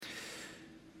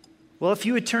Well, if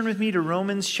you would turn with me to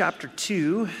Romans chapter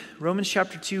 2,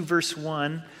 verse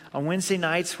 1. On Wednesday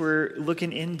nights, we're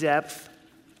looking in depth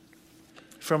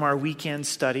from our weekend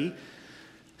study.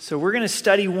 So we're going to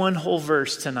study one whole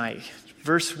verse tonight,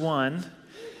 verse 1.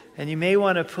 And you may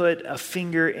want to put a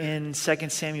finger in 2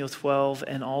 Samuel 12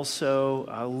 and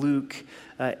also Luke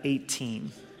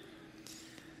 18.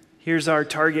 Here's our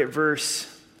target verse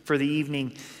for the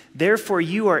evening. Therefore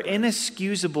you are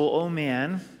inexcusable, O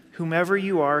man, whomever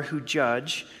you are who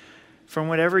judge. From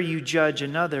whatever you judge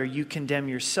another, you condemn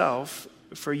yourself.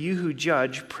 For you who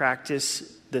judge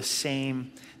practice the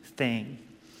same thing.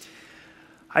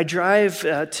 I drive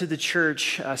to the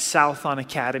church south on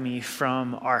Academy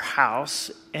from our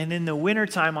house, and in the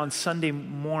wintertime on Sunday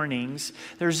mornings,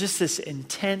 there's just this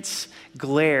intense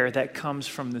glare that comes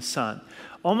from the sun,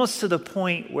 almost to the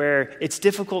point where it's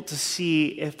difficult to see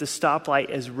if the stoplight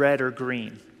is red or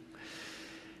green.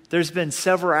 There's been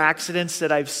several accidents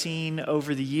that I've seen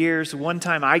over the years. One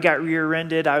time I got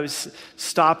rear-ended. I was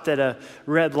stopped at a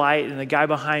red light, and the guy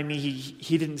behind me,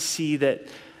 he didn't see that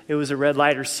it was a red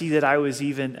light or see that I was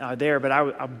even there. But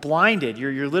I'm blinded.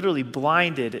 You're literally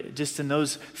blinded just in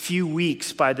those few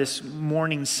weeks by this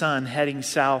morning sun heading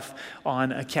south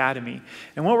on Academy.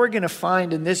 And what we're going to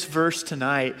find in this verse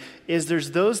tonight is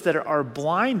there's those that are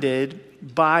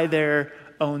blinded by their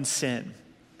own sin.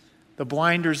 The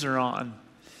blinders are on.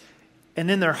 And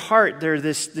in their heart, they're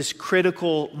this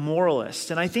critical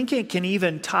moralist. And I think it can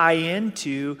even tie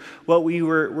into what we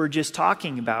were just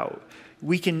talking about.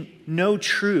 We can know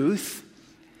truth,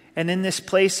 and in this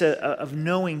place of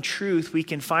knowing truth, we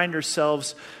can find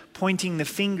ourselves pointing the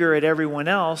finger at everyone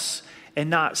else and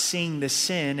not seeing the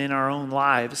sin in our own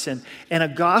lives. And a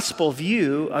gospel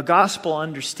view, a gospel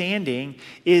understanding,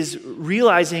 is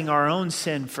realizing our own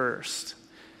sin first.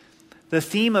 The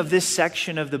theme of this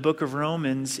section of the book of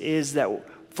Romans is that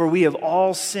for we have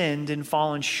all sinned and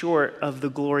fallen short of the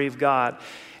glory of God.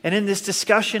 And in this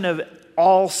discussion of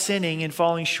all sinning and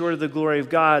falling short of the glory of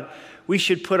God, we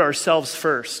should put ourselves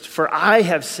first. For I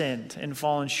have sinned and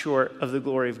fallen short of the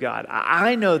glory of God.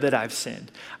 I know that I've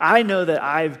sinned. I know that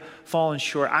I've fallen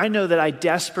short. I know that I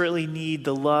desperately need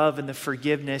the love and the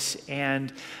forgiveness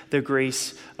and the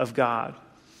grace of God.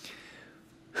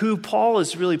 Who Paul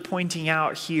is really pointing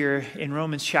out here in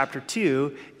Romans chapter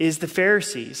 2 is the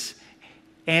Pharisees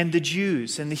and the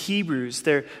Jews and the Hebrews.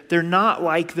 They're not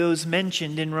like those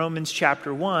mentioned in Romans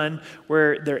chapter 1,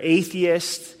 where they're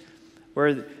atheists,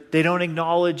 where they don't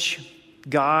acknowledge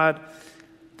God.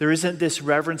 There isn't this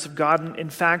reverence of God. In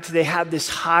fact, they have this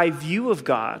high view of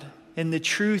God and the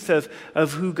truth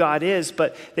of who God is,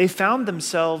 but they found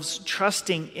themselves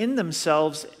trusting in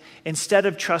themselves instead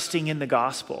of trusting in the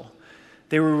gospel.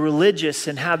 They were religious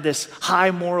and had this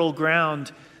high moral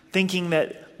ground, thinking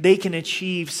that they can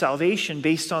achieve salvation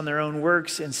based on their own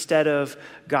works instead of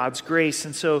God's grace.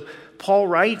 And so Paul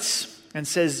writes and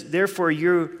says, therefore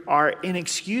you are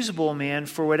inexcusable, man,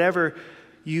 for whatever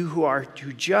you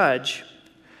who judge.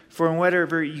 For in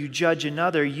whatever you judge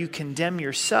another, you condemn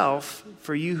yourself.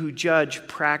 For you who judge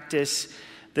practice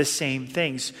the same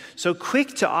things. So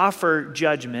quick to offer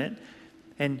judgment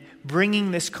and bringing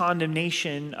this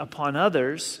condemnation upon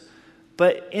others,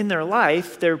 but in their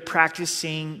life, they're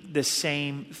practicing the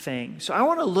same thing. So I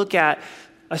want to look at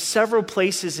several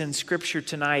places in Scripture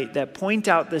tonight that point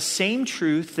out the same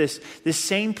truth, this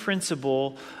same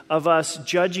principle of us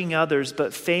judging others,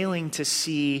 but failing to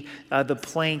see the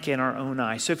plank in our own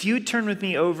eye. So if you would turn with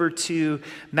me over to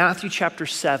Matthew chapter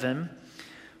 7,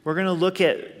 we're going to look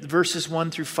at verses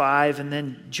 1 through 5 and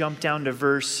then jump down to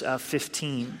verse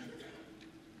 15.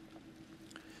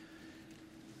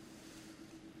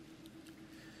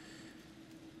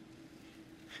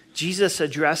 Jesus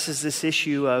addresses this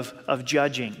issue of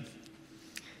judging.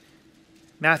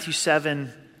 Matthew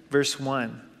 7, verse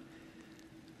 1.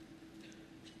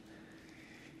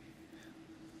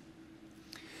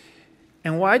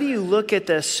 And why do you look at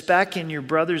the speck in your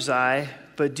brother's eye,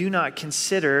 but do not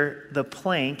consider the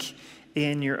plank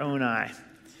in your own eye?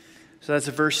 So that's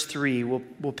verse 3.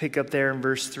 We'll pick up there in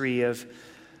verse 3 of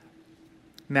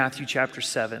Matthew chapter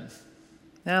 7.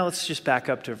 Now let's just back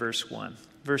up to verse 1.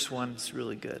 Verse 1 is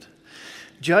really good.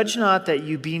 Judge not that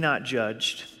you be not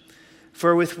judged,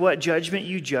 for with what judgment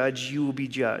you judge, you will be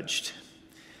judged.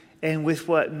 And with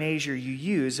what measure you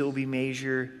use, it will be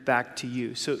measured back to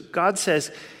you. So God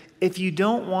says, if you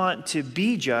don't want to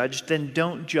be judged, then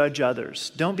don't judge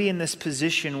others. Don't be in this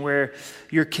position where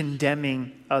you're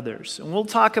condemning others. And we'll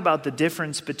talk about the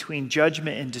difference between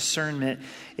judgment and discernment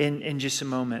in just a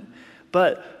moment.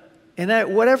 But in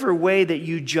that whatever way that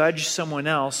you judge someone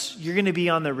else, you're going to be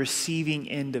on the receiving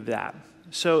end of that.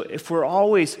 So if we're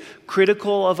always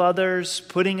critical of others,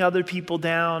 putting other people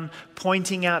down,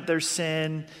 pointing out their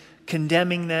sin,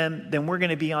 condemning them, then we're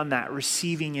going to be on that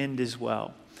receiving end as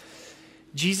well.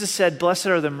 Jesus said, "Blessed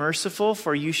are the merciful,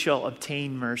 for you shall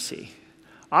obtain mercy."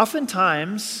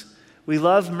 Oftentimes, we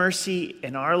love mercy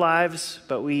in our lives,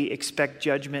 but we expect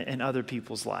judgment in other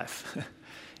people's life.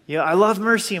 I love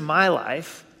mercy in my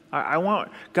life. I want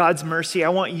God's mercy. I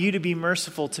want you to be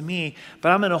merciful to me,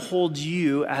 but I'm going to hold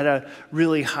you at a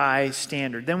really high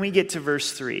standard. Then we get to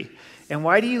verse 3. "And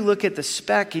why do you look at the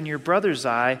speck in your brother's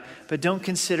eye, but don't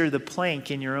consider the plank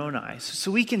in your own eye?"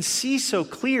 So we can see so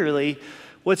clearly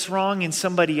what's wrong in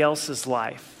somebody else's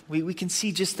life. We can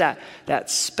see just that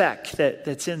speck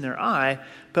that's in their eye,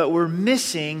 but we're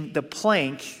missing the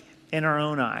plank in our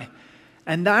own eye.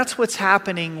 And that's what's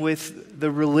happening with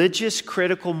the religious,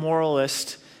 critical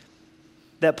moralist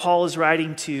that Paul is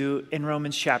writing to in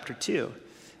Romans chapter 2.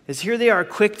 Is here they are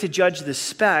quick to judge the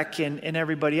speck in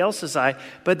everybody else's eye,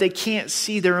 but they can't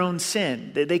see their own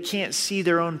sin. They can't see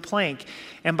their own plank.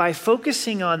 And by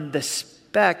focusing on the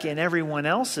speck in everyone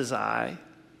else's eye,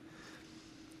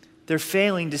 they're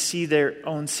failing to see their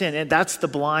own sin. And that's the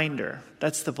blinder.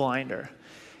 That's the blinder.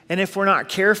 And if we're not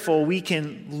careful, we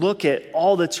can look at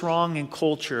all that's wrong in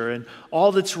culture and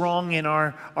all that's wrong in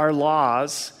our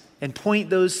laws and point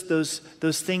those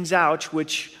things out,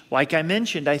 which, like I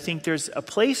mentioned, I think there's a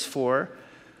place for.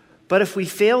 But if we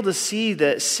fail to see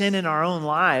the sin in our own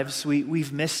lives,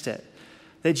 we've missed it.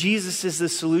 That Jesus is the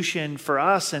solution for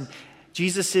us, and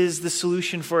Jesus is the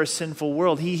solution for a sinful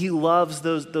world. He loves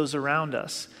those around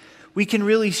us. We can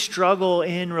really struggle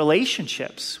in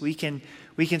relationships. We can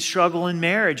struggle in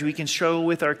marriage. We can struggle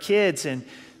with our kids, and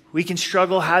we can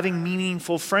struggle having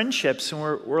meaningful friendships. And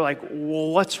we're like, well,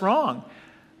 what's wrong?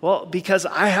 Well, because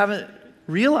I haven't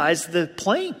realized the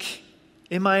plank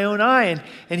in my own eye.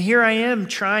 And here I am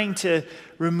trying to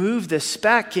remove the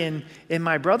speck in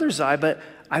my brother's eye, but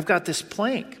I've got this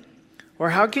plank. Or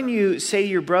how can you say to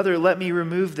your brother, "Let me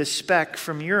remove the speck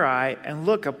from your eye," and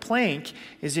look, a plank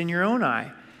is in your own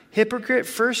eye? Hypocrite,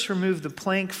 first remove the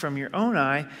plank from your own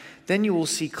eye, then you will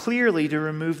see clearly to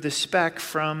remove the speck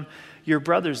from your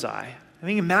brother's eye. I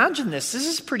mean, imagine this. This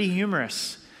is pretty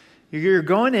humorous. You're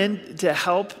going in to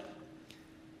help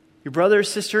your brother or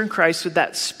sister in Christ with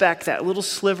that speck, that little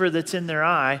sliver that's in their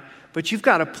eye, but you've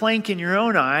got a plank in your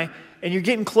own eye, and you're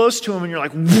getting close to them, and you're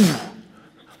like, woo,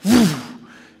 woo,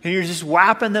 and you're just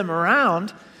whapping them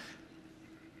around.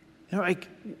 You're like,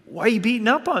 why are you beating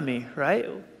up on me, right?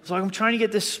 It's like, I'm trying to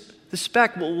get the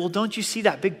speck. Well, don't you see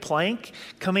that big plank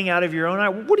coming out of your own eye?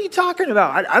 What are you talking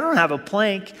about? I don't have a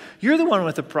plank. You're the one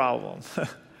with the problem.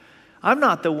 I'm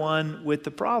not the one with the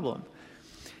problem.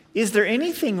 Is there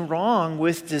anything wrong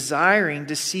with desiring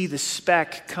to see the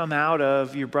speck come out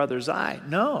of your brother's eye?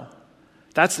 No.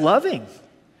 That's loving.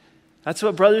 That's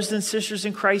what brothers and sisters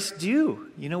in Christ do.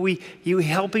 We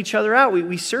help each other out.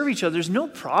 We serve each other. There's no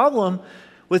problem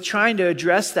with trying to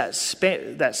address that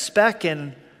speck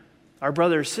in our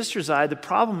brother or sister's eye. The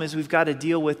problem is we've got to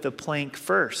deal with the plank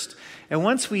first. And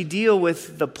once we deal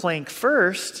with the plank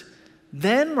first,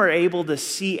 then we're able to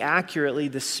see accurately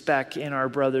the speck in our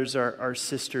brother's or our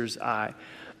sister's eye.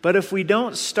 But if we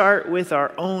don't start with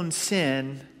our own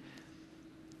sin,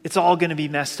 it's all going to be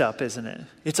messed up, isn't it?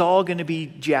 It's all going to be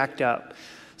jacked up.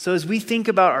 So as we think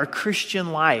about our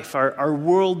Christian life, our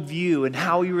worldview, and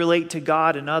how we relate to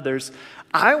God and others,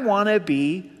 I want to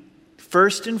be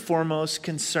first and foremost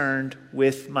concerned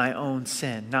with my own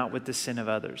sin, not with the sin of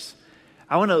others.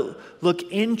 I want to look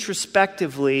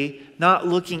introspectively, not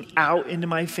looking out into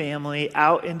my family,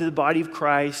 out into the body of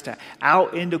Christ,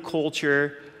 out into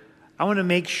culture. I want to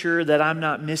make sure that I'm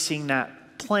not missing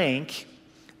that plank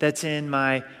that's in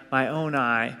my own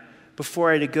eye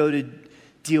before I go to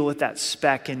deal with that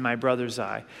speck in my brother's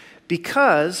eye.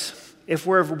 Because if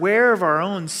we're aware of our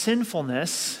own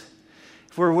sinfulness,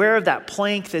 if we're aware of that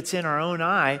plank that's in our own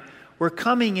eye, we're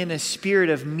coming in a spirit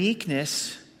of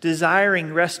meekness,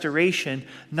 desiring restoration,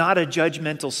 not a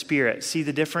judgmental spirit. See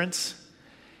the difference?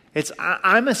 It's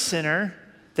I'm a sinner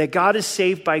that God is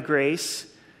saved by grace.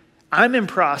 I'm in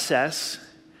process.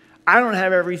 I don't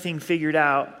have everything figured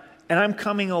out. And I'm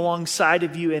coming alongside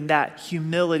of you in that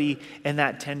humility and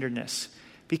that tenderness.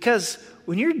 Because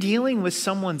when you're dealing with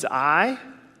someone's eye,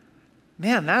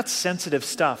 man, that's sensitive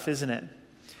stuff, isn't it?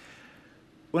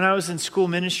 When I was in school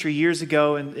ministry years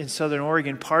ago in Southern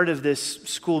Oregon, part of this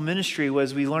school ministry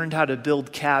was we learned how to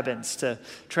build cabins to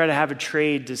try to have a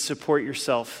trade to support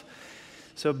yourself.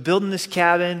 So building this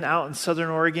cabin out in Southern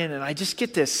Oregon, and I just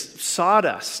get this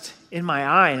sawdust in my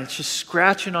eye, and it's just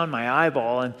scratching on my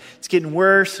eyeball, and it's getting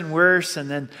worse and worse, and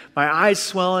then my eye's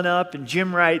swelling up, and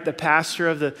Jim Wright, the pastor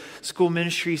of the school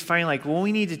ministry, is finally like, well,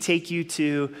 we need to take you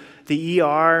to the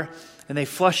ER, and they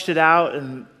flushed it out,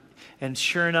 and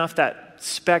sure enough, that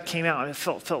speck came out, and it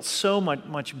felt so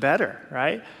much better,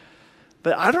 right?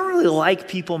 But I don't really like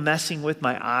people messing with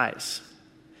my eyes.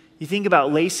 You think about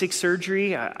LASIK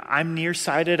surgery. I'm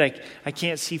nearsighted. I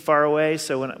can't see far away,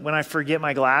 so when I forget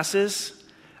my glasses,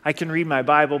 I can read my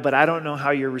Bible, but I don't know how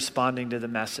you're responding to the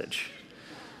message.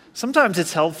 Sometimes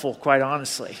it's helpful, quite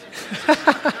honestly.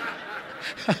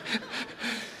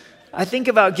 I think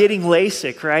about getting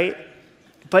LASIK, right?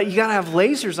 But you got to have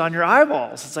lasers on your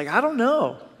eyeballs. It's like, I don't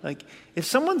know. Like, if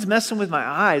someone's messing with my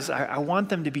eyes, I want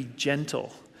them to be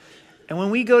gentle. And when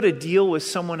we go to deal with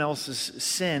someone else's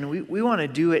sin, we want to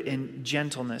do it in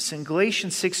gentleness. And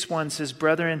Galatians 6:1 says,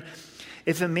 "Brethren,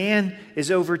 if a man is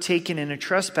overtaken in a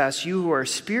trespass, you who are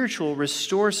spiritual,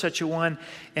 restore such a one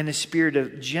in a spirit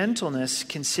of gentleness,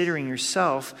 considering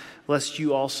yourself, lest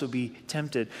you also be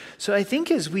tempted." So I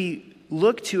think as we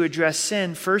look to address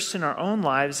sin, first in our own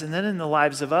lives and then in the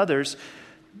lives of others,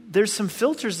 there's some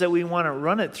filters that we want to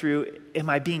run it through. Am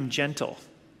I being gentle?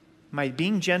 Am I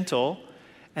being gentle?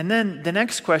 And then the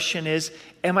next question is,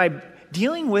 am I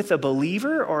dealing with a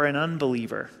believer or an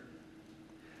unbeliever?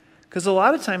 Because a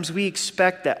lot of times we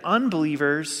expect that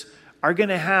unbelievers are going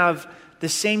to have the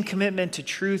same commitment to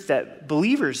truth that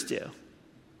believers do.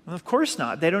 Well, of course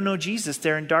not. They don't know Jesus.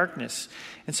 They're in darkness.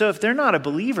 And so if they're not a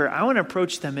believer, I want to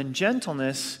approach them in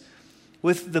gentleness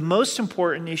with the most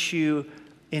important issue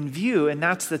in view, and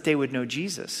that's that they would know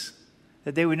Jesus.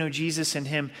 That they would know Jesus and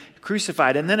Him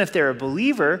crucified. And then if they're a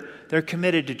believer, they're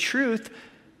committed to truth,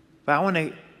 but I want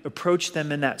to approach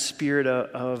them in that spirit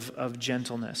of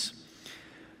gentleness.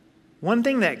 One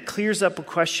thing that clears up a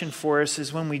question for us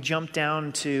is when we jump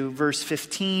down to verse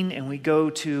 15 and we go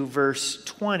to verse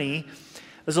 20,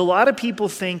 is a lot of people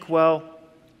think, well,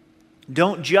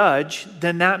 don't judge,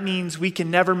 then that means we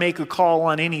can never make a call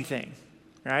on anything,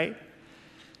 right?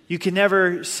 You can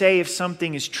never say if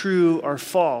something is true or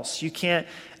false. You can't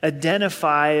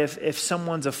identify if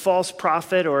someone's a false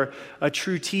prophet or a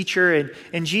true teacher.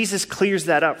 And Jesus clears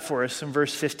that up for us in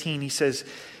verse 15. He says,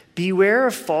 "Beware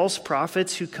of false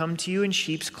prophets who come to you in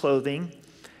sheep's clothing,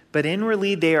 but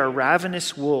inwardly they are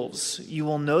ravenous wolves. You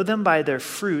will know them by their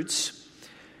fruits.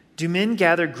 Do men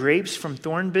gather grapes from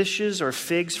thorn bushes or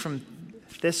figs from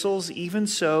thistles? Even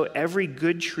so, every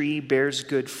good tree bears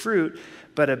good fruit,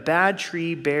 but a bad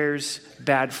tree bears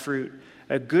bad fruit.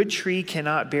 A good tree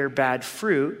cannot bear bad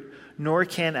fruit, nor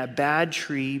can a bad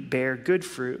tree bear good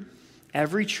fruit.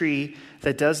 Every tree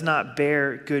that does not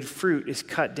bear good fruit is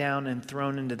cut down and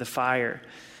thrown into the fire.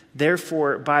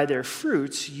 Therefore, by their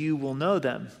fruits you will know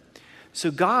them."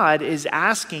 So God is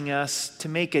asking us to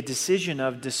make a decision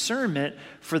of discernment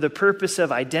for the purpose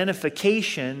of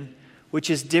identification, which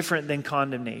is different than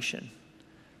condemnation.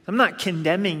 I'm not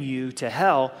condemning you to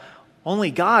hell.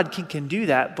 Only God can do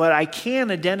that, but I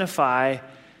can identify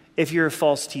if you're a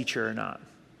false teacher or not.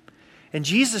 And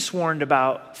Jesus warned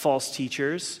about false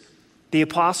teachers. The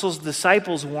apostles,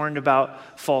 disciples warned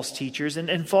about false teachers.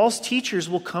 And false teachers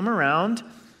will come around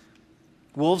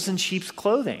wolves in sheep's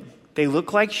clothing. They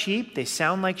look like sheep. They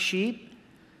sound like sheep.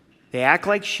 They act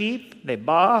like sheep. They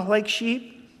baa like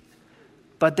sheep.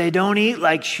 But they don't eat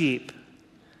like sheep.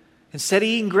 Instead of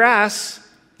eating grass,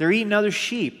 they're eating other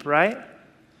sheep, right?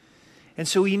 And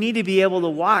so we need to be able to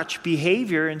watch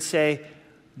behavior and say,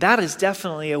 that is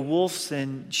definitely a wolf's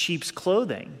in sheep's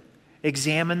clothing.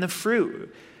 Examine the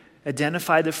fruit.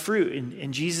 Identify the fruit.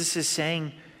 And Jesus is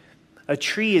saying a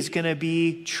tree is going to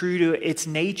be true to its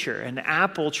nature. An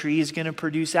apple tree is going to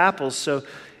produce apples. So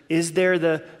is there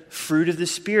the fruit of the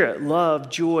Spirit? Love,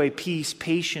 joy, peace,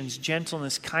 patience,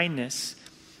 gentleness, kindness.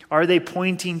 Are they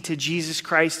pointing to Jesus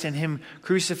Christ and Him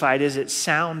crucified? Is it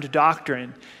sound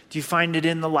doctrine? Do you find it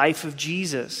in the life of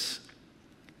Jesus?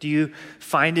 Do you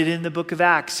find it in the book of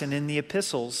Acts and in the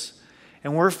epistles?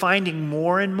 And we're finding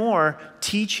more and more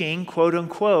teaching, quote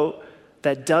unquote,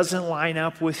 that doesn't line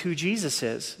up with who Jesus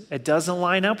is. It doesn't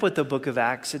line up with the book of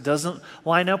Acts. It doesn't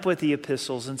line up with the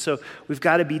epistles. And so we've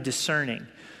got to be discerning.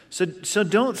 So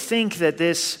don't think that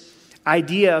this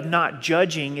idea of not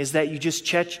judging is that you just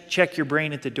check your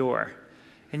brain at the door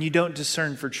and you don't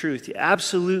discern for truth.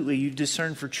 Absolutely, you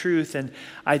discern for truth and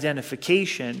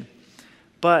identification,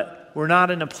 but we're not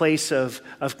in a place of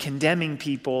condemning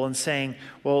people and saying,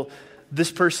 well, this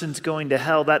person's going to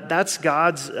hell. That's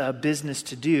God's business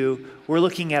to do. We're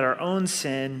looking at our own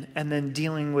sin and then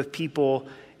dealing with people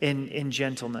in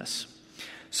gentleness.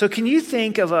 So can you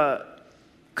think of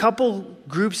couple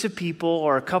groups of people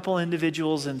or a couple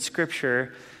individuals in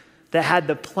Scripture that had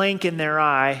the plank in their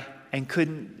eye and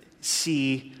couldn't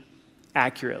see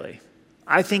accurately.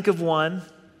 I think of one,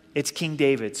 it's King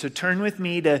David. So turn with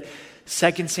me to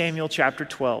 2 Samuel chapter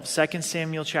 12. 2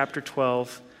 Samuel chapter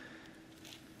 12.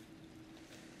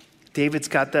 David's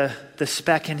got the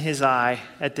speck in his eye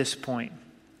at this point.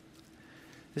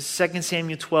 This is 2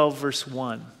 Samuel 12, verse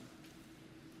 1.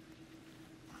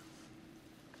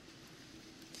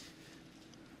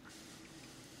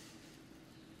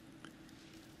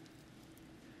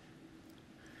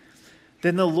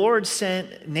 Then the Lord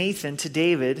sent Nathan to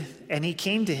David, and he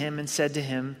came to him and said to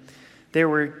him, there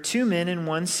were two men in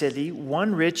one city,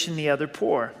 one rich and the other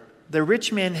poor. The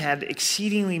rich man had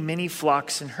exceedingly many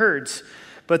flocks and herds,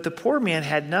 but the poor man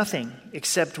had nothing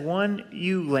except one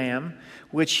ewe lamb,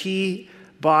 which he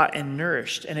bought and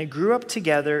nourished, and it grew up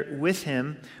together with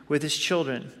him with his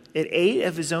children. It ate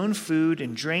of his own food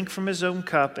and drank from his own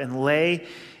cup and lay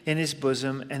in his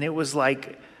bosom, and it was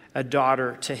like a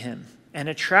daughter to him. And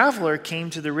a traveler came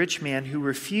to the rich man who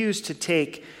refused to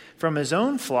take from his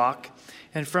own flock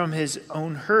and from his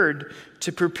own herd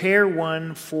to prepare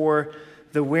one for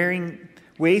the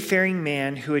wayfaring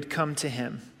man who had come to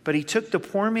him. But he took the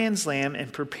poor man's lamb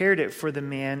and prepared it for the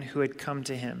man who had come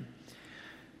to him.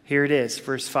 Here it is,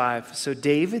 verse 5. So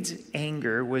David's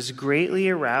anger was greatly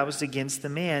aroused against the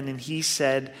man, and he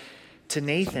said to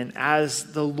Nathan,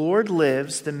 as the Lord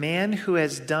lives, the man who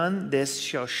has done this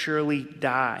shall surely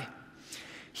die.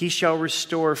 He shall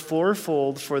restore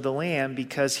fourfold for the lamb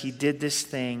because he did this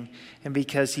thing and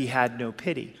because he had no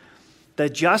pity. The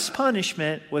just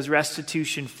punishment was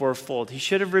restitution fourfold. He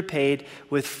should have repaid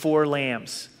with 4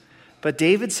 lambs. But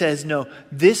David says, no,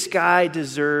 this guy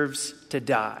deserves to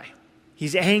die.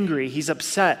 He's angry, he's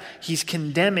upset, he's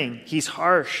condemning, he's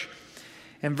harsh.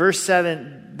 And verse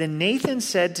 7, then Nathan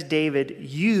said to David,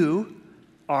 you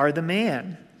are the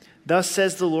man. Thus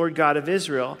says the Lord God of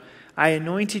Israel, I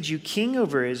anointed you king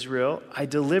over Israel. I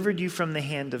delivered you from the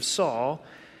hand of Saul.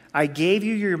 I gave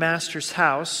you your master's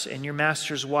house and your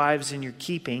master's wives in your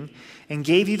keeping, and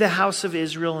gave you the house of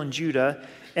Israel and Judah.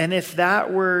 And if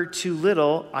that were too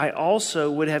little, I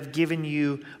also would have given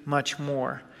you much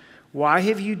more. Why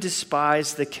have you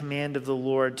despised the command of the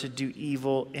Lord to do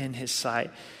evil in his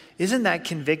sight? Isn't that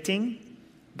convicting?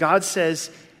 God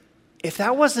says, if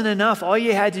that wasn't enough, all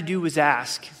you had to do was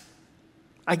ask.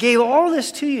 I gave all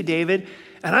this to you, David,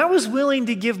 and I was willing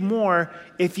to give more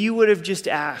if you would have just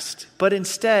asked. But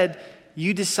instead,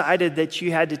 you decided that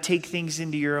you had to take things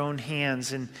into your own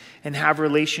hands and have a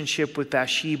relationship with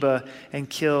Bathsheba and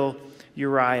kill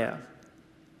Uriah.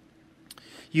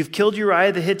 You've killed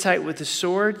Uriah the Hittite with the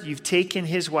sword. You've taken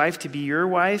his wife to be your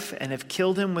wife and have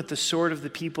killed him with the sword of the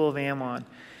people of Ammon.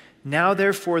 Now,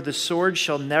 therefore, the sword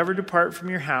shall never depart from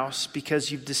your house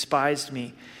because you've despised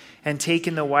me and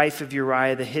taken the wife of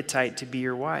Uriah the Hittite to be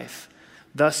your wife.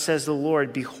 Thus says the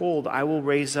Lord, behold, I will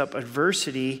raise up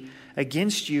adversity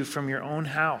against you from your own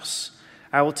house.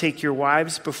 I will take your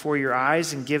wives before your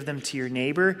eyes and give them to your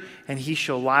neighbor, and he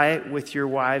shall lie with your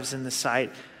wives in the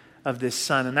sight of this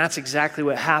son. And that's exactly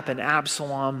what happened.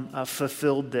 Absalom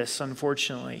fulfilled this,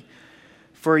 unfortunately.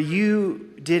 For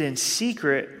you did it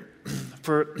secretly,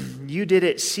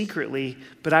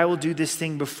 but I will do this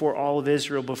thing before all of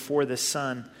Israel, before the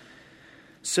sun.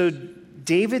 So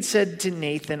David said to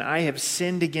Nathan, I have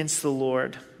sinned against the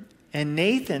Lord. And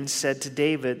Nathan said to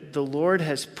David, the Lord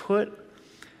has put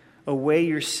away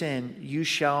your sin. You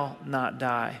shall not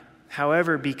die.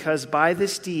 However, because by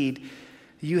this deed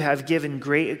you have given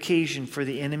great occasion for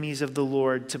the enemies of the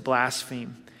Lord to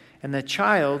blaspheme, and the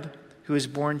child who is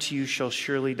born to you shall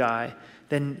surely die.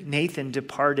 Then Nathan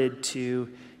departed to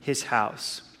his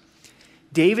house.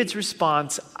 David's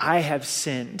response, I have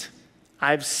sinned.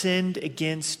 I've sinned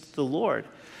against the Lord.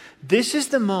 This is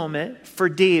the moment for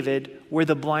David where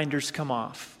the blinders come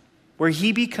off, where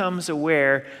he becomes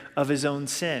aware of his own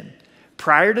sin.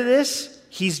 Prior to this,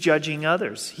 he's judging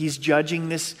others. He's judging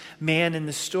this man in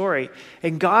the story.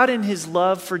 And God, in his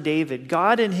love for David,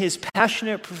 God, in his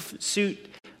passionate pursuit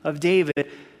of David,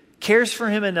 cares for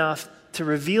him enough to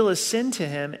reveal his sin to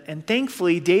him. And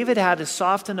thankfully, David had a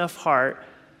soft enough heart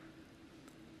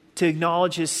to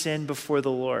acknowledge his sin before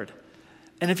the Lord.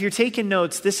 And if you're taking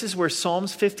notes, this is where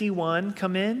Psalms 51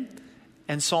 come in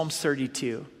and Psalms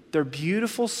 32. They're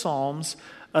beautiful psalms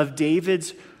of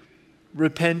David's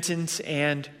repentance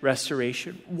and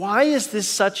restoration. Why is this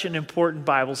such an important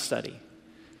Bible study?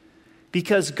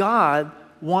 Because God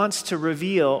wants to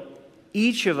reveal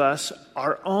each of us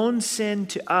our own sin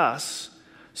to us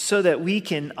so that we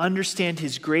can understand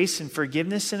his grace and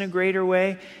forgiveness in a greater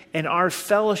way, and our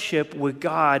fellowship with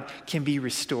God can be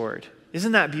restored.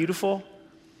 Isn't that beautiful?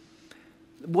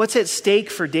 What's at stake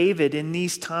for David in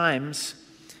these times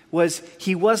was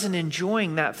he wasn't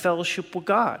enjoying that fellowship with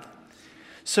God.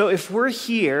 So if we're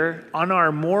here on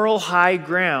our moral high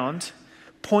ground,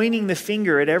 pointing the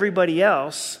finger at everybody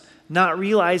else, not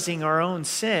realizing our own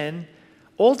sin,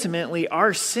 ultimately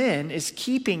our sin is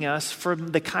keeping us from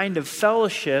the kind of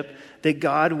fellowship that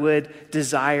God would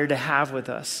desire to have with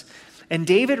us. And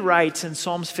David writes in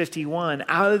Psalms 51,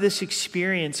 out of this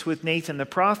experience with Nathan the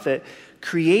prophet,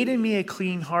 "Create in me a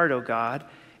clean heart, O God,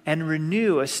 and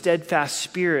renew a steadfast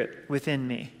spirit within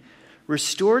me.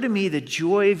 Restore to me the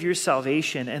joy of your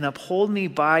salvation and uphold me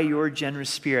by your generous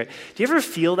spirit." Do you ever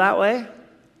feel that way?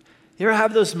 You ever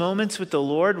have those moments with the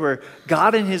Lord where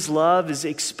God in his love is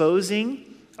exposing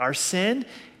our sin?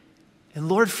 And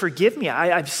Lord, forgive me.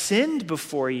 I've sinned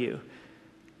before you.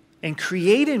 And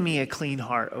create in me a clean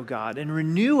heart, O God, and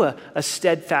renew a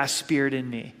steadfast spirit in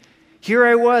me. Here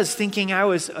I was thinking I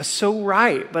was so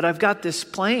right, but I've got this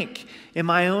plank in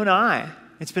my own eye.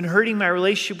 It's been hurting my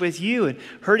relationship with you and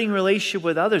hurting relationship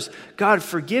with others. God,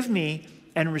 forgive me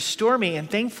and restore me. And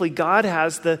thankfully, God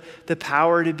has the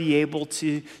power to be able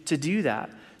to do that,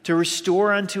 to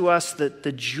restore unto us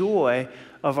the joy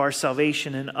of our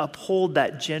salvation and uphold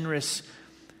that generous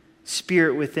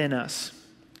spirit within us.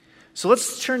 So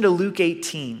let's turn to Luke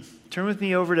 18. Turn with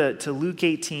me over to Luke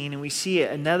 18, and we see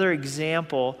another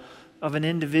example of an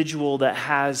individual that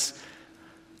has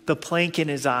the plank in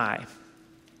his eye.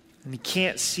 And he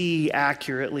can't see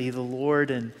accurately the Lord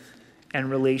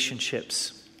and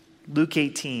relationships. Luke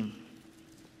 18.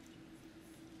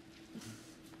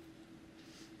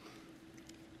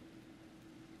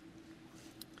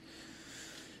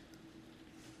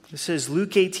 This is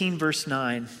Luke 18, verse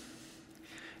 9.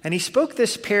 "And he spoke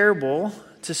this parable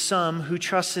to some who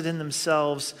trusted in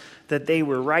themselves that they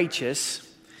were righteous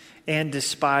and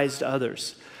despised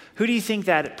others." Who do you think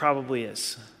that probably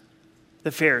is?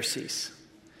 The Pharisees.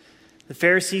 The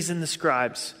Pharisees and the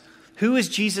scribes. Who was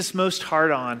Jesus most hard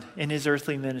on in his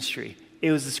earthly ministry?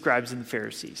 It was the scribes and the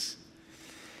Pharisees.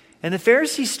 And the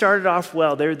Pharisees started off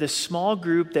well. They were this small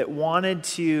group that wanted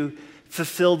to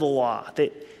fulfill the law.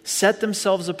 They set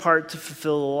themselves apart to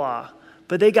fulfill the law.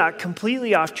 But they got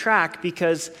completely off track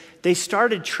because they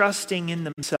started trusting in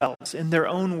themselves, in their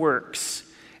own works.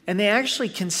 And they actually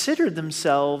considered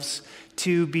themselves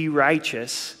to be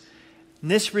righteous. And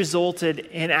this resulted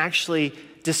in actually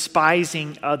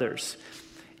despising others.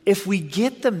 If we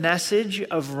get the message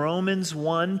of Romans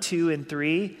 1, 2, and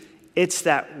 3, it's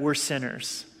that we're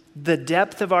sinners. The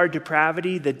depth of our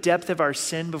depravity, the depth of our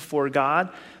sin before God,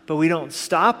 but we don't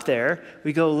stop there.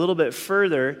 We go a little bit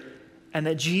further, and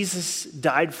that Jesus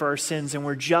died for our sins and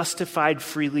we're justified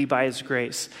freely by his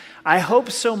grace. I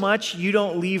hope so much you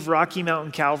don't leave Rocky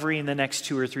Mountain Calvary in the next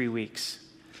 2 or 3 weeks.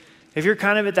 If you're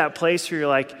kind of at that place where you're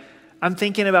like, I'm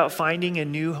thinking about finding a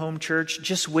new home church,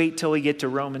 just wait till we get to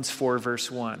Romans 4,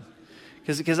 verse 1.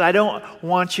 Because I don't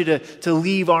want you to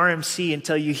leave RMC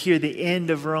until you hear the end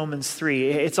of Romans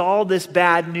 3. It's all this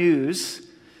bad news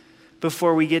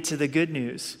before we get to the good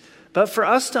news. But for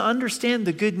us to understand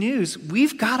the good news,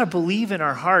 we've got to believe in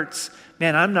our hearts,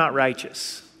 man, I'm not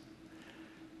righteous.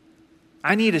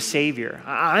 I need a Savior.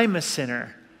 I'm a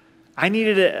sinner. I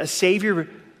needed a Savior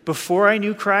before I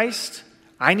knew Christ.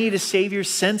 I need a Savior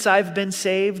since I've been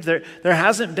saved. There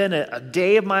hasn't been a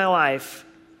day of my life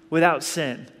without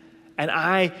sin. And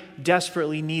I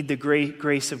desperately need the great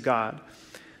grace of God.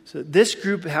 So this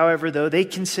group, however, though, they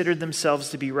considered themselves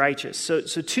to be righteous. So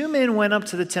 2 men went up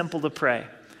to the temple to pray.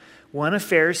 One a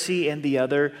Pharisee and the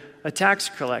other a tax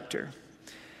collector.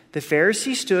 The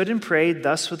Pharisee stood and prayed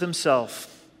thus with himself,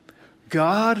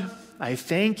 God, I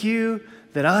thank you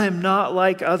that I am not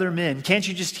like other men. Can't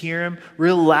you just hear him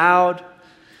real loud?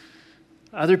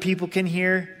 Other people can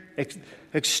hear.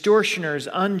 Extortioners,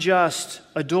 unjust,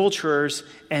 adulterers,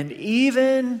 and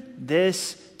even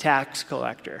this tax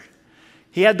collector.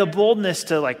 He had the boldness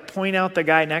to point out the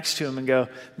guy next to him and go,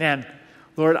 man,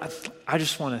 Lord, I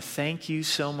just want to thank you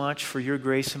so much for your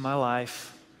grace in my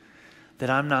life that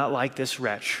I'm not like this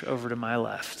wretch over to my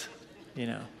left,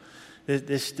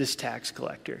 this tax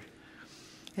collector.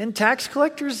 And tax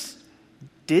collectors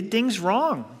did things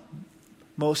wrong.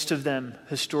 Most of them,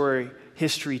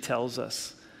 history tells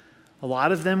us. A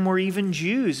lot of them were even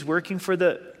Jews working for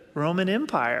the Roman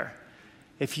Empire.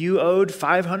 If you owed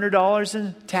 $500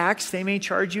 in tax, they may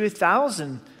charge you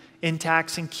 $1,000 in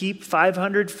tax and keep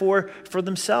 $500 for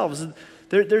themselves.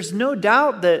 There's no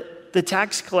doubt that the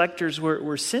tax collectors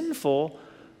were sinful,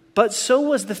 but so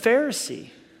was the Pharisee.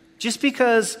 Just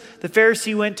because the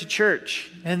Pharisee went to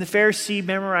church and the Pharisee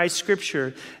memorized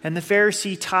scripture and the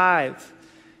Pharisee tithed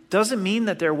doesn't mean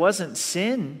that there wasn't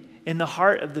sin in the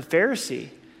heart of the Pharisee.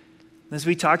 As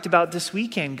we talked about this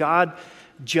weekend, God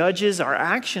judges our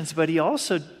actions, but he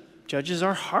also judges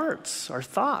our hearts, our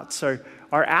thoughts, our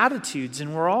attitudes,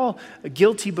 and we're all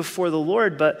guilty before the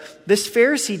Lord. But this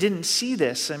Pharisee didn't see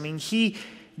this. I mean, he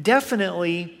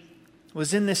definitely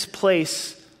was in this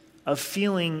place of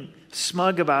feeling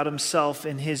smug about himself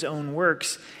and his own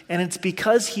works, and it's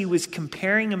because he was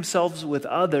comparing himself with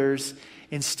others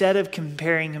instead of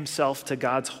comparing himself to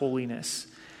God's holiness.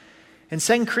 In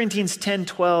 2 Corinthians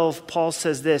 10:12, Paul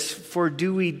says this, For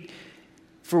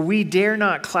we dare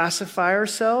not classify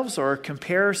ourselves or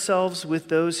compare ourselves with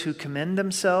those who commend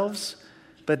themselves,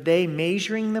 but they,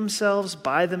 measuring themselves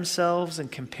by themselves and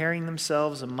comparing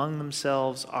themselves among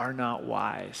themselves, are not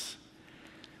wise.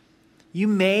 You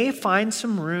may find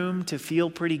some room to feel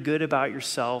pretty good about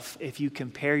yourself if you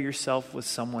compare yourself with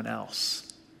someone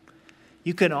else.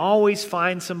 You can always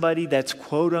find somebody that's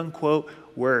quote unquote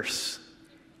worse,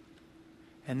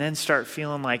 and then start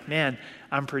feeling like, man,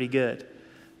 I'm pretty good.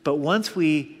 But once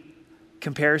we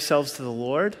compare ourselves to the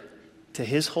Lord, to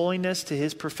his holiness, to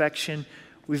his perfection,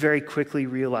 we very quickly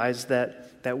realize that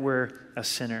we're a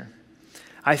sinner.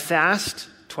 I fast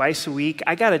twice a week.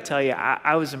 I got to tell you,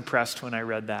 I was impressed when I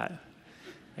read that.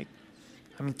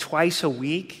 Twice a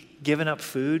week, giving up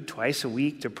food twice a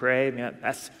week to pray, man,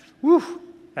 that's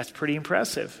pretty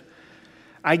impressive.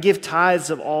 I give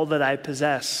tithes of all that I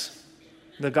possess.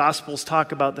 The Gospels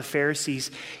talk about the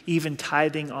Pharisees even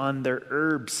tithing on their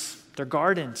herbs, their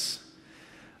gardens.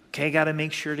 Okay, got to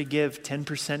make sure to give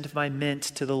 10% of my mint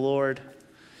to the Lord.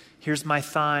 Here's my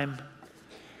thyme.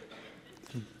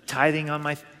 Tithing on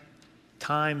my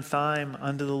thyme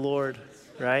unto the Lord,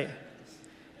 right?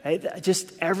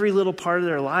 Just every little part of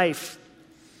their life.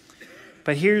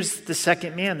 But here's the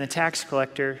second man, the tax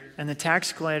collector, and the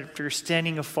tax collector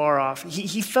standing afar off.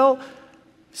 He felt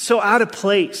so out of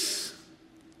place.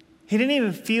 He didn't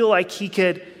even feel like he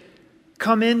could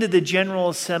come into the general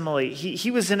assembly.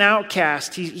 He was an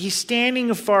outcast. He's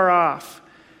standing afar off,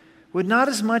 would not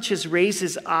as much as raise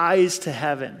his eyes to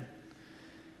heaven,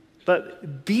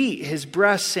 but beat his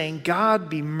breast, saying, God,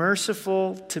 be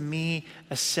merciful to me,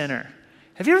 a sinner.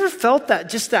 Have you ever felt that,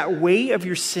 just that weight of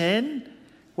your sin,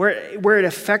 where it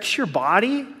affects your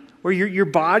body, where your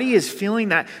body is feeling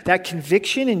that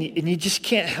conviction, and you just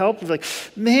can't help, like,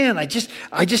 man, I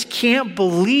just can't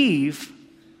believe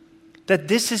that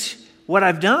this is what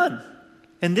I've done,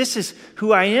 and this is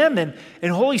who I am,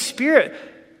 and Holy Spirit,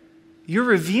 you're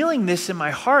revealing this in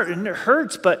my heart, and it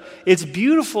hurts, but it's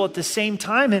beautiful at the same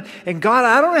time, and God,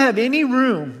 I don't have any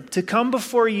room to come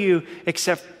before you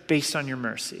except based on your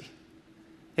mercy,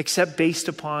 except based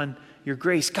upon your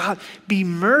grace. God, be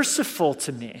merciful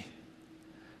to me,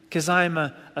 because I'm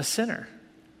a sinner.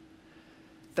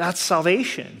 That's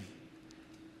salvation.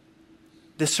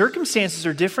 The circumstances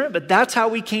are different, but that's how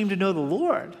we came to know the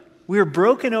Lord. We are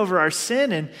broken over our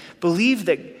sin and believe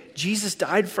that Jesus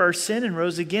died for our sin and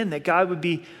rose again, that God would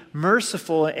be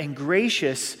merciful and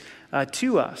gracious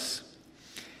to us.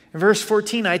 In verse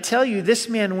 14, I tell you, this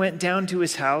man went down to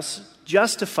his house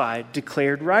justified,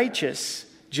 declared righteous,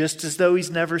 just as though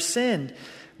he's never sinned,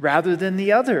 rather than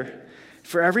the other.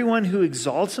 For everyone who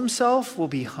exalts himself will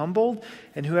be humbled,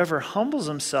 and whoever humbles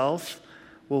himself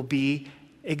will be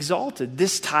exalted.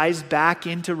 This ties back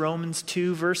into Romans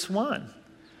 2, verse 1.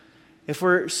 If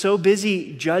we're so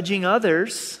busy judging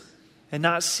others and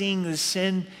not seeing the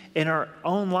sin in our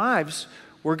own lives,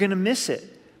 we're going to miss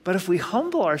it. But if we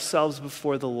humble ourselves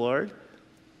before the Lord,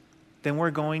 then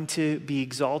we're going to be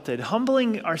exalted.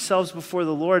 Humbling ourselves before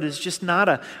the Lord is just not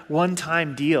a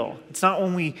one-time deal. It's not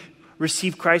when we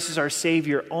receive Christ as our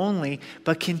Savior only,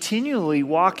 but continually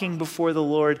walking before the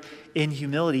Lord in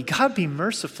humility. God, be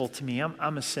merciful to me.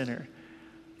 I'm a sinner.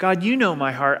 God, you know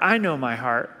my heart. I know my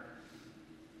heart.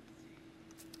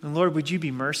 And Lord, would you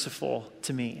be merciful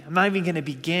to me? I'm not even going to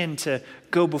begin to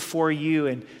go before you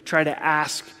and try to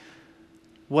ask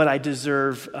what I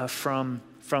deserve from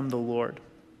the Lord.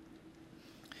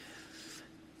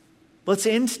 Let's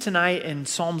end tonight in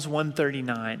Psalms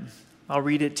 139. I'll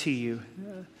read it to you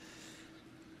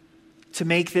to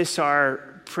make this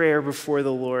our prayer before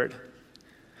the Lord.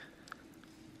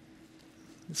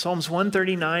 Psalms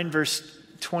 139, verse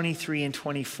 23 and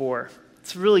 24.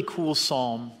 It's a really cool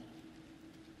psalm.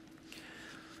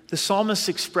 The psalmist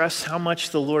expressed how much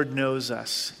the Lord knows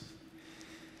us.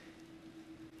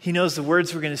 He knows the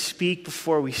words we're going to speak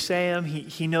before we say them.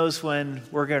 He knows when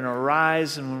we're going to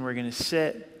arise and when we're going to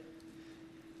sit.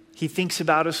 He thinks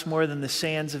about us more than the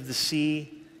sands of the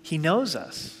sea. He knows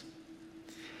us.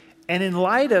 And in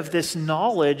light of this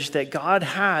knowledge that God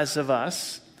has of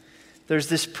us, there's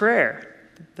this prayer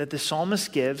that the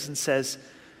psalmist gives and says,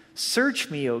 Search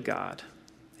me, O God,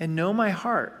 and know my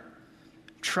heart.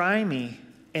 Try me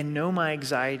and know my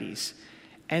anxieties,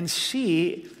 and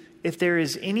see if there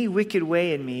is any wicked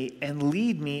way in me, and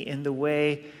lead me in the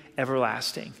way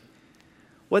everlasting.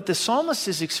 What the psalmist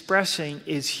is expressing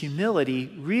is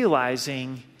humility,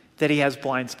 realizing that he has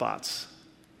blind spots.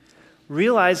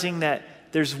 Realizing that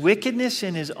there's wickedness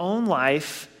in his own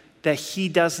life that he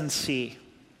doesn't see,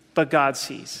 but God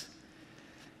sees.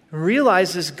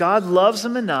 Realizes God loves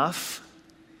him enough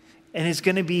and is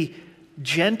going to be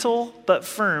gentle but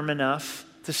firm enough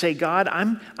to say, God,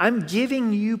 I'm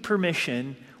giving you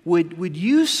permission. Would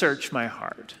you search my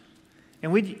heart?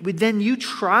 And would then you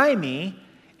try me?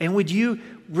 And would you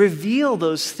reveal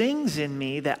those things in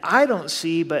me that I don't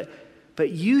see, but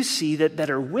you see that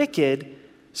are wicked,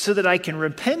 so that I can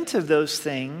repent of those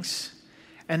things,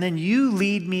 and then you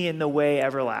lead me in the way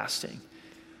everlasting.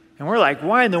 And we're like,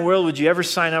 why in the world would you ever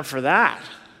sign up for that?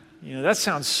 That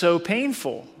sounds so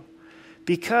painful.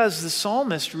 Because the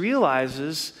psalmist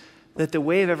realizes that the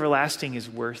way of everlasting is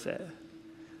worth it.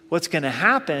 What's going to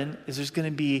happen is there's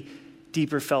going to be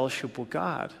deeper fellowship with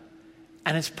God.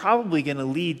 And it's probably going to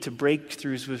lead to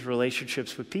breakthroughs with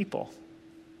relationships with people.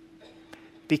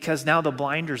 Because now the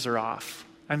blinders are off.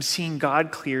 I'm seeing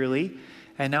God clearly,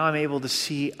 and now I'm able to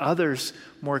see others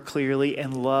more clearly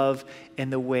and love in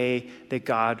the way that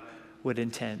God would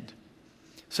intend.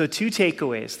 So 2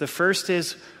 takeaways. The first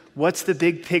is, what's the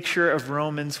big picture of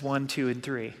Romans 1, 2, and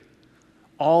 3?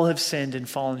 All have sinned and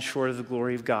fallen short of the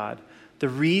glory of God. The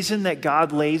reason that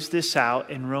God lays this out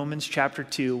in Romans chapter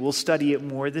 2, we'll study it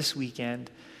more this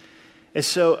weekend, is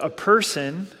so a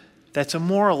person that's a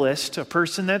moralist, a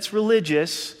person that's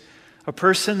religious, a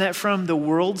person that from the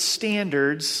world's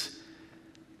standards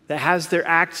that has their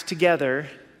act together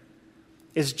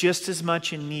is just as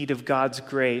much in need of God's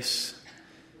grace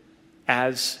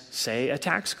as, say, a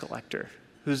tax collector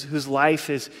whose life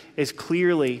is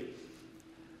clearly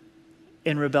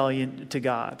in rebellion to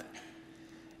God.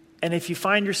 And if you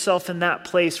find yourself in that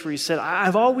place where you said,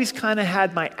 I've always kind of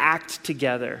had my act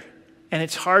together, and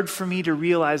it's hard for me to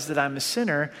realize that I'm a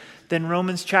sinner, then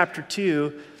Romans chapter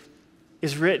 2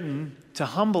 is written to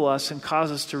humble us and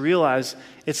cause us to realize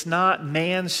it's not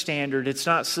man's standard, it's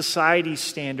not society's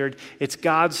standard, it's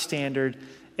God's standard,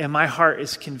 and my heart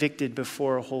is convicted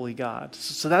before a holy God.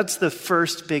 So that's the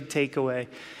first big takeaway.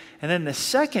 And then the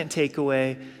second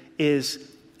takeaway is,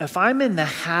 if I'm in the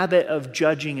habit of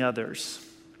judging others,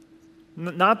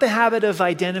 not the habit of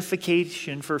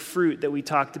identification for fruit that we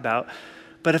talked about,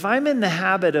 but if I'm in the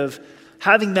habit of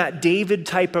having that David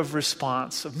type of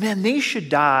response of, man, they should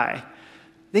die,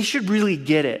 they should really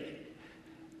get it,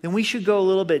 then we should go a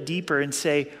little bit deeper and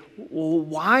say, well,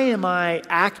 why am I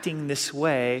acting this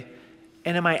way?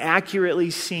 And am I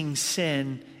accurately seeing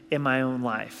sin in my own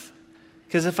life?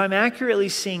 Because if I'm accurately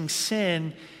seeing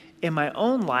sin in my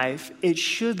own life, it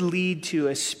should lead to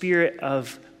a spirit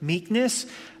of meekness,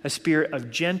 a spirit of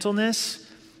gentleness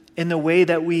in the way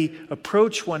that we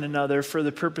approach one another for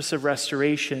the purpose of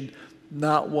restoration,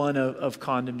 not one of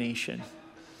condemnation.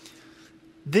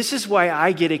 This is why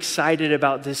I get excited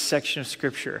about this section of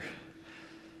Scripture.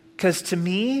 Because to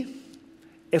me,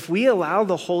 if we allow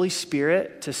the Holy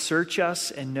Spirit to search us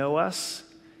and know us,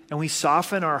 and we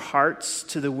soften our hearts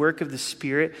to the work of the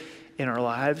Spirit in our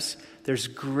lives, there's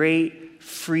great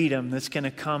freedom that's going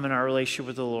to come in our relationship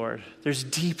with the Lord. There's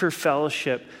deeper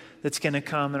fellowship that's going to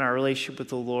come in our relationship with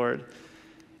the Lord,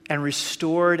 and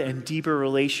restored and deeper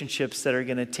relationships that are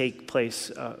going to take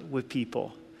place with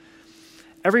people.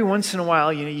 Every once in a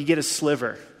while, you get a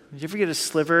sliver. Did you ever get a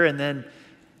sliver? And then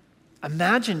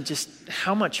imagine just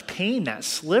how much pain that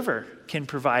sliver can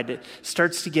provide. It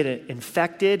starts to get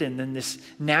infected, and then this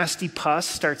nasty pus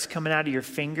starts coming out of your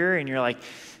finger, and you're like,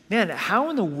 man, how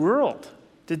in the world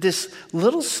did this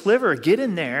little sliver get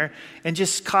in there and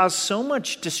just cause so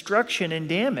much destruction and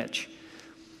damage?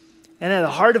 And at the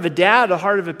heart of a dad, the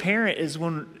heart of a parent is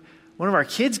when one of our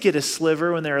kids get a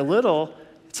sliver when they're little,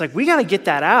 it's like, we got to get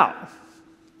that out.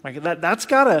 Like that's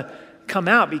got to come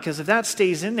out, because if that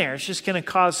stays in there, it's just going to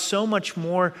cause so much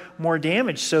more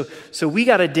damage. So we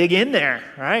got to dig in there,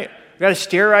 right? We got to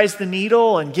sterilize the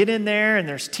needle and get in there, and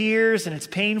there's tears and it's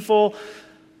painful.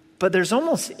 But there's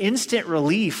almost instant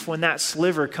relief when that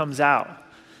sliver comes out.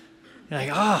 You're like,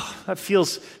 oh, that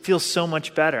feels so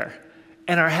much better.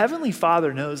 And our Heavenly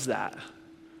Father knows that.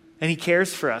 And He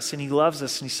cares for us, and He loves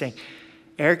us. And He's saying,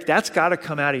 Eric, that's got to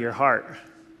come out of your heart.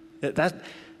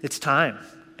 It's time.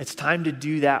 It's time to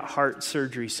do that heart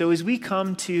surgery. So as we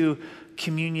come to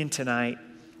communion tonight,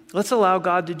 let's allow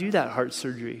God to do that heart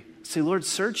surgery. Say, Lord,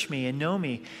 search me and know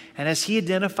me. And as He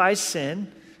identifies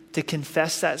sin, to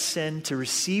confess that sin, to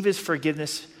receive His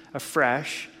forgiveness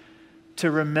afresh,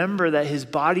 to remember that his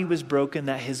body was broken,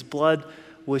 that his blood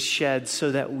was shed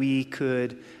so that we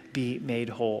could be made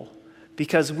whole.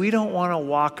 Because we don't want to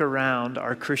walk around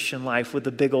our Christian life with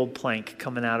a big old plank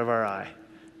coming out of our eye.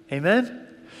 Amen?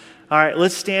 All right,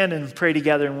 let's stand and pray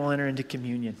together and we'll enter into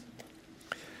communion.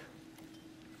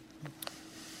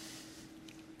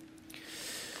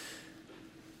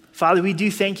 Father, we do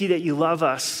thank you that you love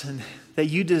us and that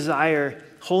you desire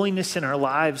holiness in our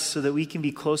lives so that we can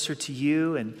be closer to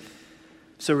you and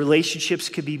so relationships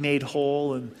could be made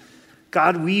whole. And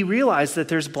God, we realize that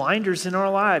there's blinders in our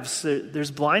lives.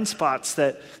 There's blind spots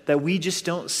that we just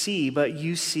don't see, but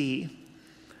you see.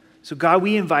 So God,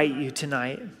 we invite you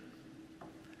tonight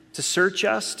to search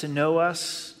us, to know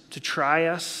us, to try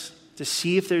us, to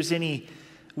see if there's any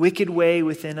wicked way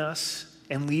within us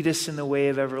and lead us in the way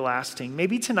of everlasting.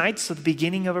 Maybe tonight's the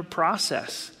beginning of a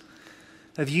process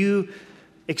of you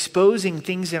exposing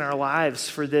things in our lives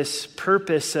for this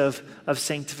purpose of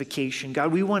sanctification.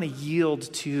 God, we want to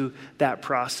yield to that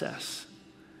process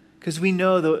because we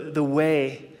know the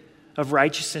way of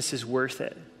righteousness is worth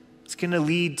it. It's going to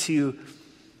lead to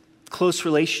close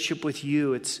relationship with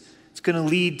you. It's going to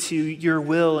lead to your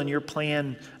will and your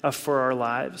plan for our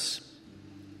lives.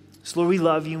 So Lord, we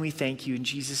love you and we thank you. In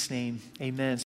Jesus' name, amen.